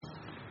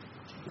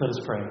Let us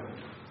pray.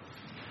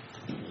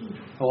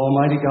 O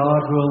Almighty God,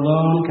 who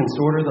alone can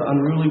order the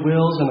unruly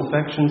wills and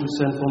affections of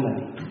sinful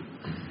men,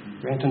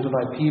 grant unto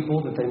thy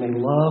people that they may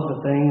love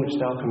the thing which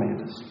thou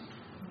commandest,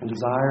 and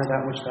desire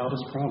that which thou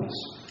dost promise,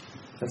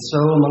 that so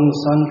among the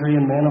sundry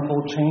and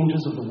manifold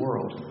changes of the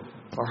world,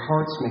 our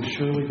hearts may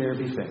surely there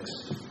be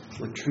fixed,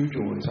 where true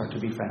joys are to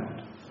be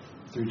found.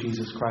 Through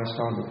Jesus Christ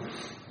our Lord.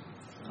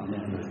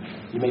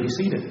 Amen. You may be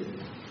seated.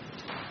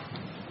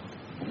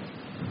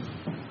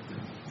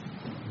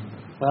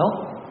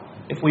 Well,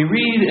 if we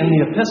read in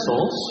the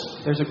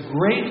epistles, there's a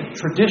great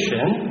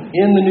tradition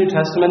in the New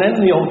Testament and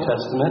in the Old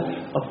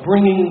Testament of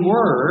bringing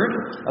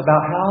word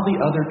about how the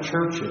other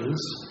churches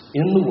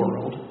in the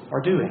world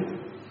are doing.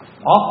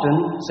 Often,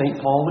 St.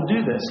 Paul would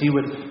do this. He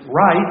would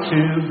write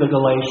to the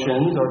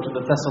Galatians or to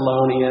the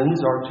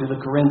Thessalonians or to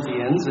the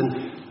Corinthians,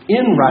 and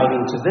in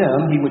writing to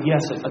them, he would,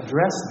 yes,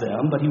 address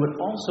them, but he would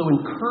also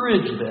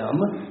encourage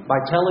them by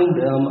telling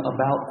them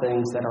about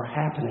things that are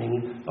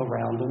happening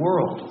around the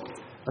world,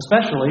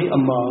 especially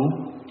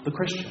among the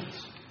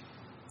Christians.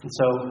 And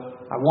so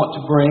I want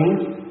to bring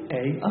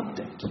an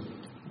update.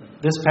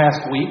 This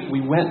past week,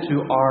 we went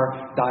to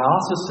our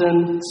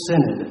diocesan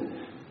synod.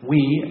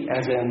 We,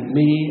 as in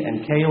me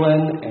and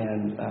Kaylin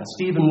and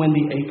Steve and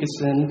Wendy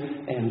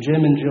Akeson and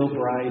Jim and Jill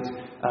Bright,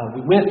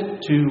 we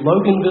went to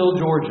Loganville,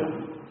 Georgia.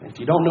 If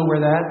you don't know where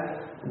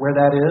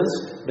that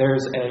is,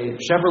 there's a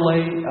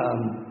Chevrolet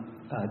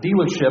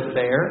dealership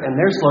there, and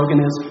their slogan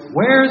is,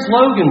 "Where's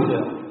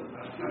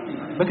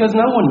Loganville?" Because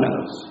no one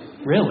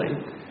knows, really.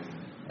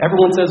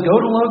 Everyone says, go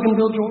to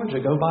Loganville, Georgia,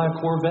 go buy a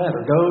Corvette,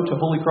 or go to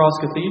Holy Cross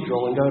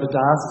Cathedral and go to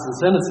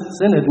Diocesan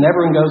Synod, and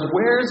everyone goes,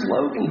 where's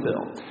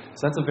Loganville?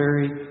 So that's a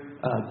very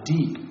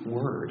deep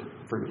word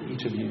for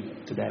each of you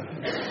today.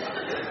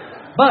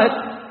 But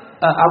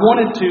I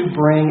wanted to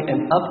bring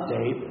an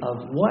update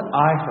of what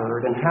I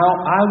heard and how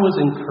I was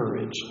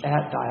encouraged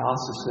at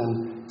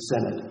Diocesan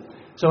Synod.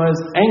 So as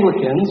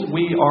Anglicans,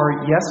 we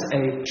are, yes,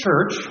 a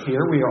church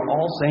here. We are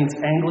All Saints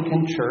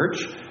Anglican Church.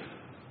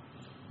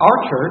 Our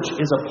church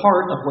is a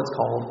part of what's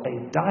called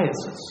a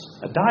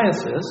diocese. A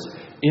diocese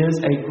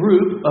is a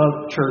group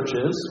of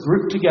churches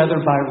grouped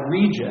together by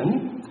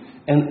region,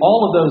 and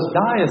all of those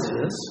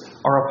dioceses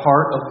are a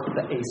part of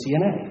the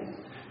ACNA.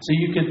 So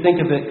you could think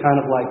of it kind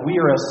of like we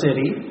are a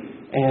city,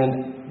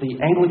 and the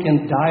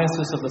Anglican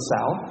Diocese of the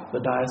South, the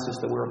diocese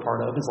that we're a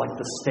part of, is like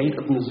the state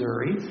of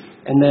Missouri.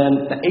 And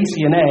then the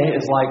ACNA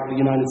is like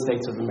the United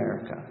States of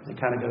America. It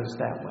kind of goes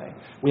that way.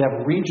 We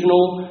have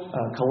regional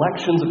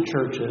collections of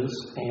churches,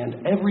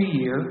 and every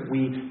year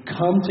we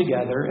come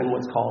together in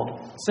what's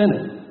called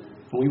synod.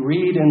 We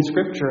read in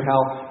Scripture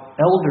how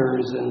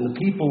elders and the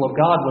people of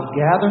God would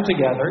gather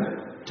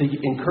together to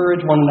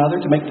encourage one another,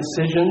 to make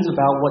decisions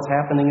about what's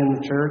happening in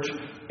the church,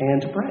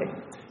 and to pray.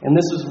 And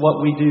this is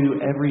what we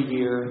do every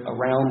year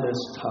around this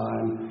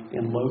time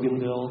in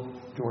Loganville,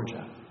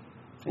 Georgia.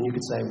 And you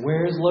could say,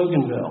 where's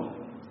Loganville?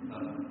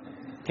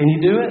 Can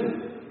you do it?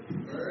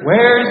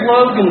 Where's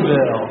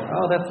Loganville?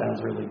 Oh, that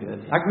sounds really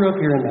good. I grew up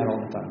hearing that all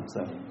the time,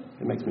 so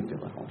it makes me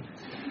feel at home.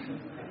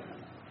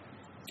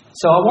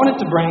 So I wanted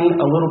to bring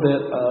a little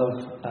bit of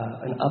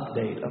an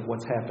update of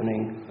what's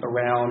happening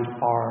around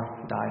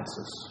our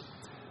diocese.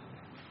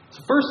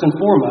 So first and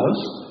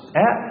foremost,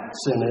 at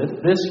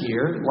Synod this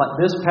year, like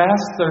this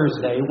past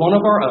Thursday, one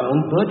of our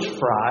own, Butch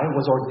Fry,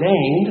 was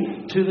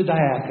ordained to the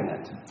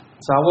diaconate.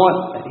 So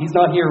he's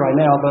not here right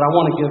now, but I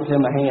want to give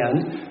him a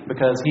hand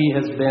because he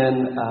has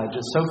been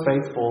just so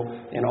faithful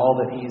in all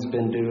that he's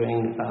been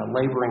doing,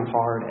 laboring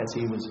hard as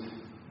he was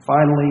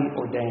finally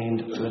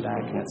ordained to the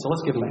diaconate. So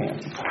let's give him a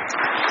hand.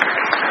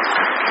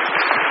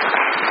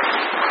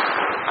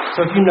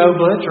 So if you know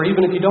Butch, or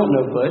even if you don't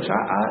know Butch,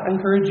 I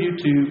encourage you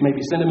to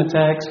maybe send him a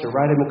text or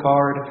write him a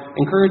card,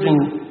 encouraging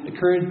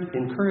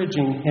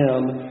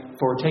him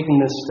for taking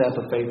this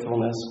step of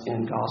faithfulness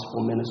in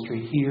gospel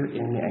ministry here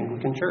in the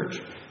Anglican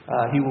Church.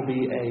 He will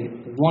be a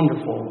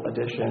wonderful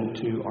addition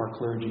to our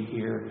clergy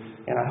here,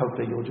 and I hope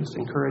that you'll just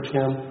encourage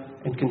him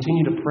and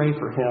continue to pray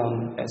for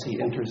him as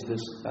he enters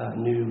this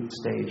new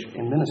stage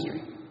in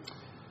ministry.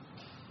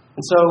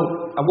 And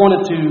so I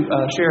wanted to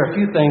share a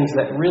few things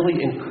that really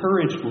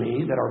encouraged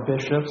me, that our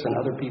bishops and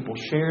other people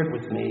shared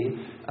with me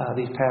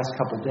these past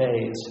couple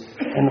days.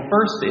 And the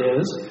first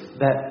is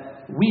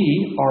that we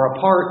are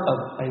a part of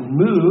a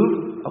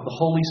move of the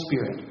Holy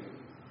Spirit.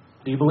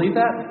 Do you believe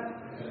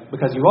that?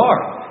 Because you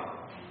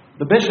are.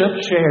 The bishop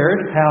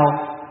shared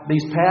how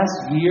these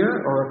past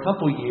year or a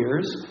couple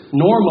years,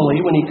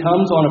 normally when he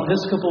comes on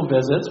Episcopal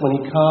visits,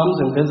 when he comes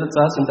and visits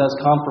us and does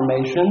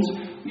confirmations,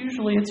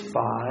 usually it's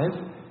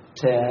 5,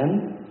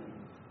 10.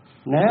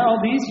 Now,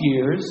 these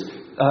years,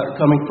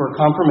 coming for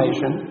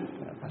confirmation,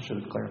 I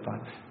should have clarified,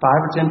 5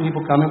 or 10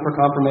 people coming for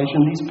confirmation.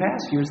 These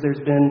past years,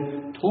 there's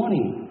been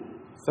 20,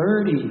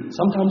 30,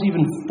 sometimes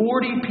even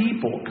 40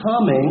 people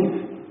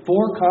coming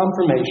for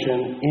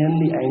confirmation in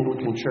the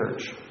Anglican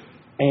Church.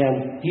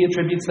 And he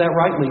attributes that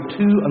rightly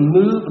to a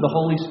move of the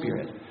Holy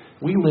Spirit.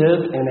 We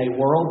live in a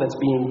world that's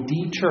being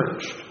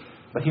de-churched.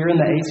 But here in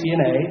the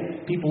ACNA,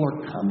 people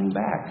are coming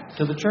back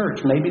to the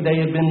church. Maybe they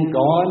had been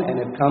gone and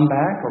have come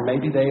back, or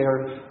maybe they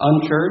are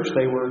unchurched.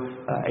 They were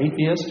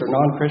atheists or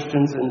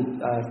non-Christians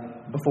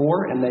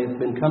before, and they've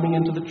been coming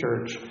into the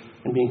church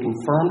and being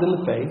confirmed in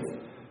the faith.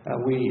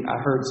 I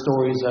heard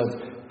stories of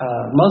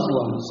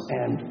Muslims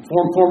and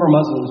former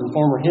Muslims and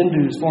former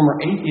Hindus, former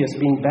atheists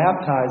being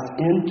baptized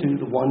into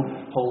the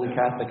one holy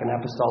Catholic and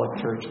Apostolic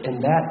Church,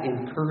 and that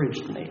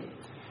encouraged me.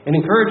 It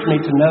encouraged me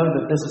to know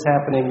that this is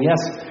happening, yes,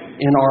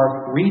 in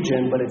our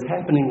region, but it's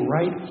happening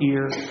right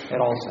here at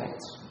All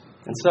Saints.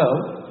 And so,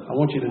 I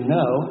want you to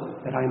know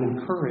that I'm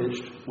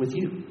encouraged with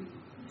you.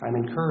 I'm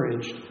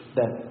encouraged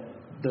that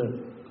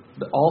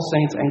the All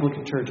Saints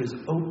Anglican Church is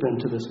open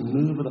to this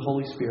move of the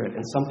Holy Spirit,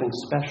 and something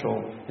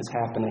special is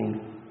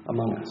happening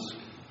among us.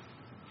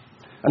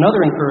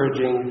 Another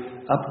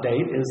encouraging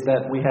update is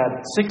that we had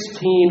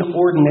 16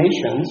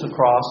 ordinations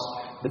across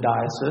the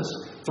diocese,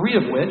 3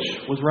 of which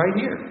was right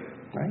here.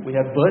 Right? We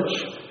had Butch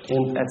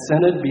at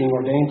Synod being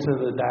ordained to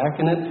the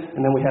diaconate,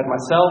 and then we had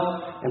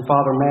myself and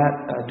Father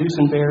Matt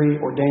Dusenberry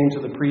ordained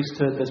to the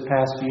priesthood this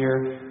past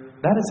year.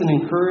 That is an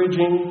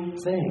encouraging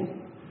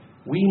thing.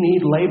 We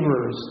need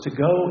laborers to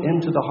go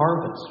into the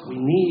harvest. We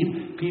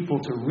need people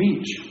to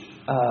reach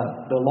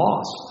the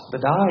lost, the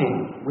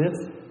dying, with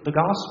the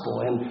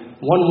gospel. And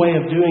one way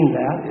of doing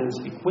that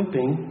is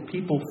equipping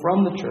people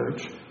from the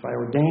church by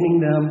ordaining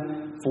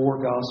them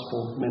for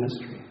gospel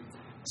ministry.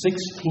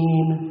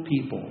 16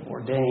 people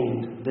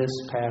ordained this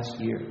past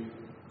year.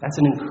 That's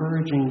an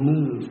encouraging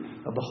move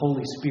of the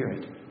Holy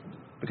Spirit,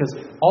 because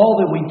all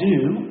that we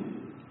do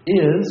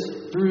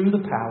is through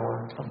the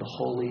power of the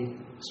Holy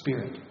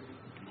Spirit.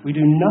 We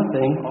do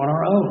nothing on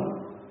our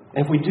own.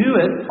 And if we do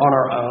it on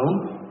our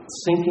own,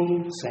 it's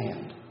sinking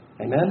sand.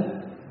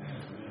 Amen?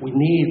 We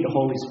need the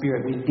Holy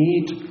Spirit. We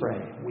need to pray.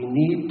 We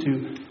need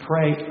to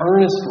pray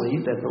earnestly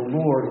that the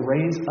Lord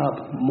raise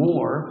up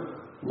more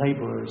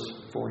laborers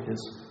for His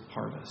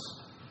harvest.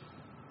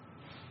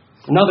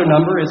 Another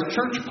number is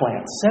church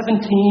plants.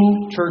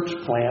 17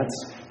 church plants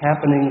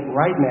happening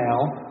right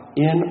now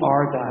in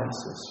our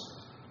diocese.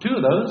 2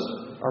 of those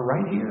are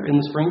right here in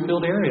the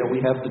Springfield area. We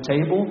have the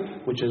Table,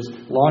 which is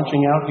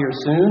launching out here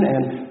soon,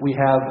 and we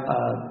have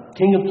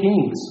King of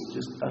Kings,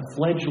 just a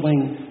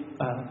fledgling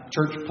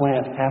church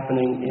plant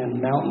happening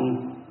in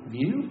Mountain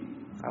View.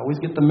 I always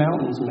get the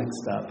mountains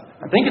mixed up.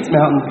 I think it's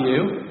Mountain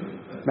View.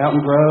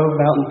 Mountain Grove,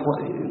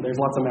 there's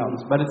lots of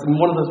mountains, but it's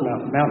one of those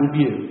mountains. Mountain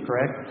View,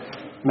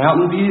 correct?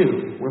 Mountain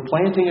View. We're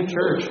planting a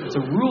church. It's a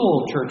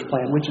rural church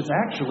plant, which is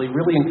actually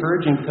really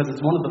encouraging because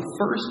it's one of the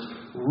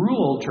first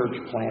rural church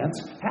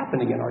plants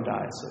happening in our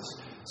diocese.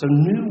 So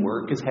new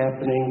work is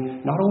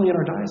happening not only in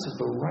our diocese,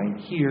 but right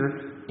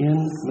here in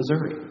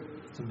Missouri.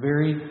 It's a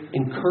very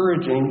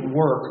encouraging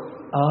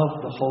work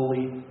of the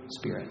Holy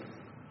Spirit.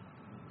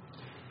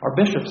 Our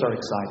bishops are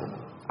excited.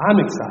 I'm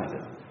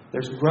excited.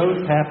 There's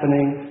growth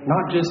happening,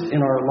 not just in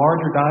our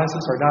larger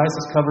diocese. Our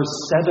diocese covers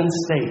 7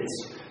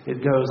 states.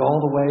 It goes all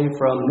the way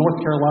from North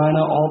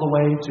Carolina all the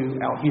way to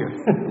out here.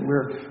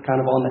 We're kind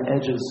of on the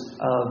edges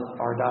of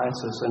our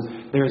diocese.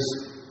 And there's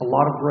a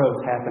lot of growth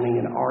happening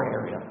in our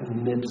area, in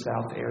the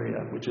Mid-South area,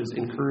 which is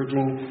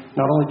encouraging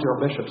not only to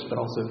our bishops, but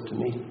also to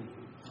me.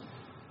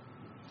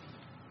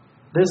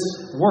 This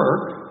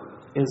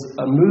work is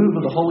a move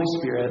of the Holy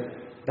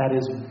Spirit that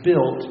is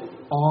built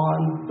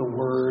on the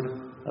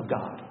Word of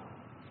God.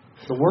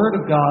 The Word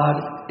of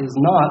God is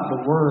not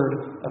the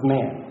Word of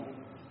man.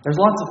 There's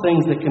lots of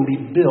things that can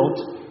be built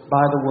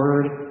by the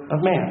Word of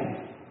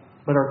man.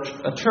 But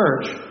a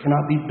church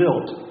cannot be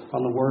built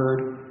on the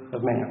Word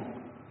of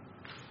man.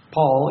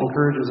 Paul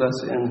encourages us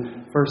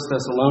in 1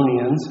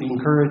 Thessalonians. He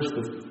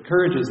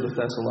encourages the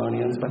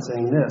Thessalonians by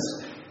saying this,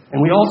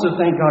 "And we also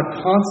thank God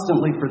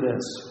constantly for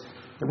this,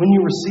 that when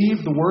you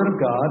received the Word of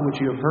God,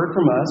 which you have heard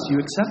from us, you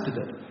accepted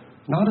it,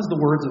 not as the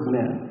words of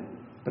men,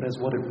 but as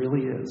what it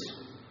really is,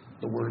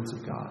 the words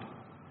of God,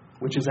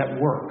 which is at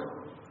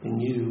work in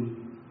you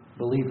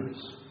believers."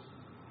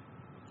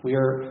 We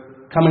are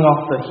coming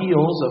off the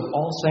heels of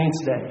All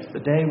Saints' Day, the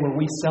day where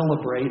we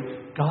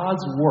celebrate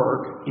God's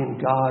work in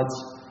God's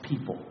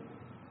people.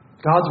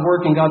 God's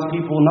work in God's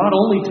people not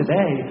only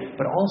today,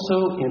 but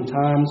also in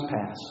times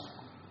past.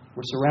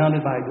 We're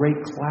surrounded by a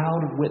great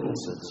cloud of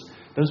witnesses,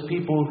 those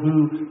people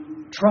who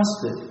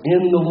trusted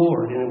in the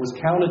Lord, and it was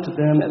counted to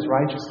them as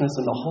righteousness,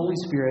 and the Holy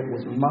Spirit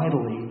was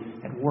mightily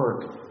at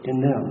work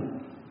in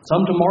them.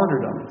 Some to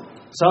martyrdom,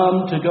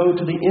 some to go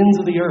to the ends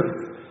of the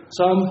earth,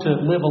 some to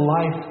live a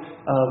life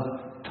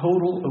of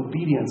total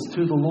obedience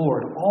to the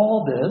Lord.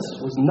 All this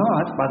was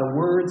not by the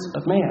words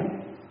of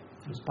man.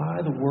 It was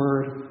by the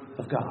Word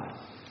of God,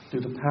 through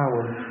the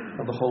power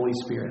of the Holy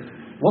Spirit.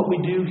 What we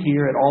do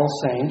here at All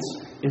Saints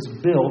is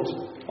built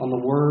on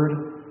the Word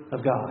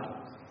of God.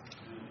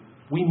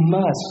 We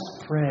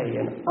must pray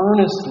and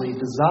earnestly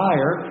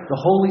desire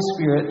the Holy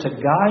Spirit to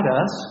guide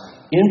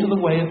us into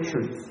the way of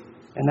truth.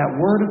 And that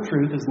word of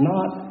truth is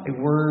not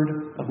a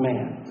word of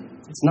man.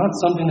 It's not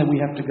something that we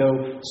have to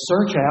go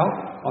search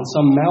out on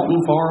some mountain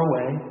far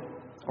away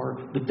or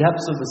the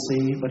depths of the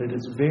sea, but it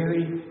is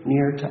very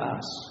near to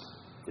us.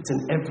 It's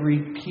in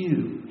every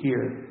pew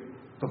here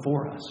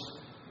before us.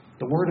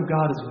 The Word of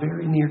God is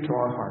very near to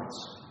our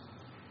hearts.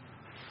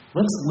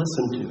 Let us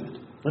listen to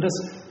it. Let us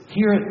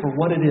hear it for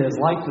what it is,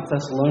 like the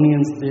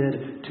Thessalonians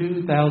did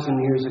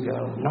 2,000 years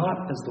ago,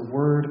 not as the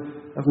Word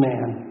of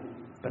man,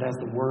 but as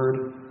the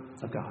Word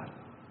of God.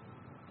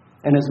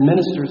 And as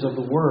ministers of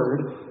the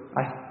Word,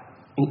 I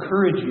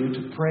encourage you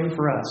to pray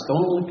for us.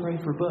 Don't only pray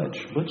for Butch.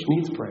 Butch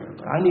needs prayer,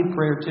 but I need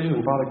prayer too,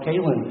 and Father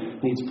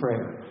Kalen needs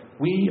prayer.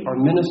 We are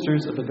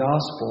ministers of the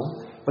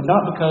gospel, but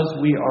not because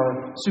we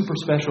are super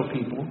special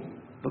people,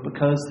 but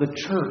because the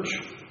church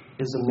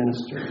is a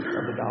minister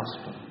of the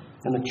gospel.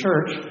 And the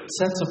church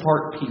sets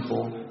apart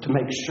people to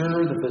make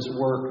sure that this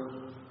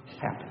work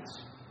happens.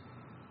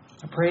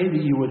 I pray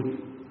that you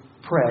would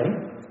pray.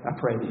 I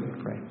pray that you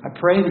would pray. I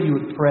pray that you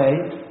would pray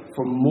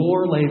for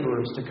more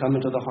laborers to come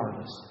into the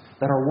harvest,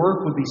 that our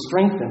work would be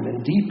strengthened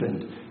and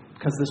deepened,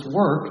 because this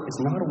work is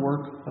not a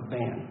work of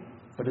man,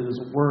 but it is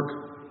a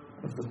work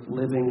of the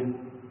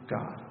living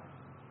God.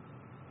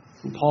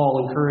 And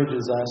Paul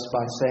encourages us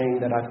by saying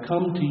that I've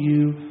come to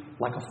you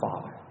like a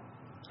father.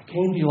 I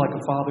came to you like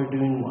a father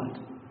doing what?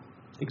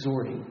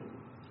 Exhorting,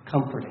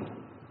 comforting,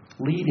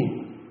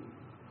 leading.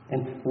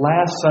 And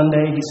last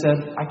Sunday he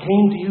said, I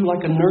came to you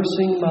like a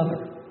nursing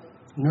mother,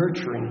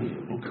 nurturing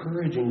you,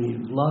 encouraging you,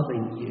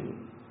 loving you.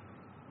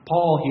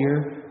 Paul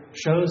here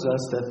shows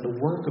us that the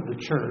work of the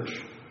church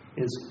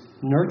is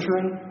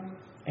nurturing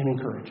and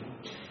encouraging.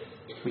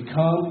 We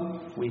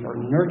come, we are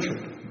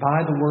nurtured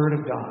by the Word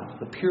of God,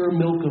 the pure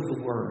milk of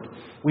the Word.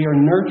 We are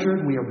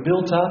nurtured, we are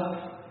built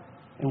up,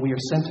 and we are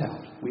sent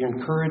out. We are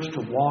encouraged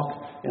to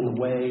walk in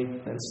the way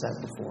that is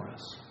set before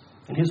us.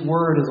 And His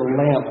Word is a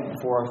lamp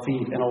before our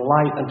feet and a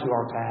light unto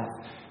our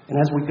path. And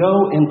as we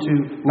go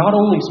into not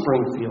only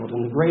Springfield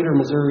and the greater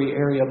Missouri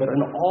area, but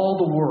in all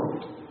the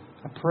world,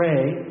 I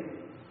pray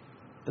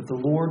that the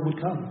Lord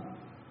would come.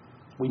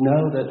 We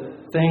know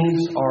that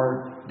things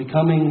are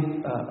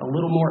becoming a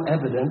little more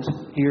evident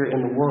here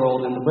in the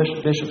world, and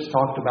the bishops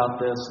talked about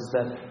this, is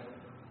that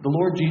the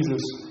Lord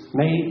Jesus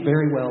may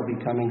very well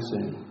be coming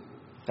soon.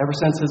 Ever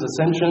since His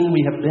ascension,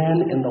 we have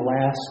been in the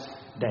last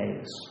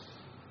days.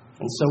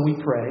 And so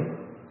we pray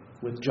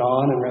with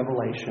John in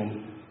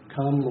Revelation,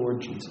 come Lord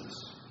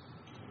Jesus.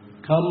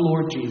 Come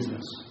Lord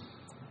Jesus.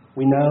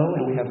 We know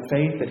and we have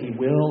faith that He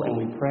will, and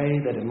we pray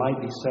that it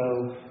might be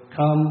so.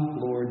 Come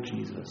Lord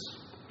Jesus.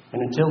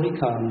 And until He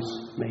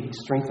comes, may He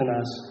strengthen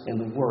us in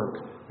the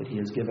work that He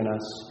has given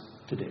us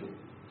to do.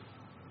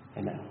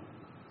 Amen.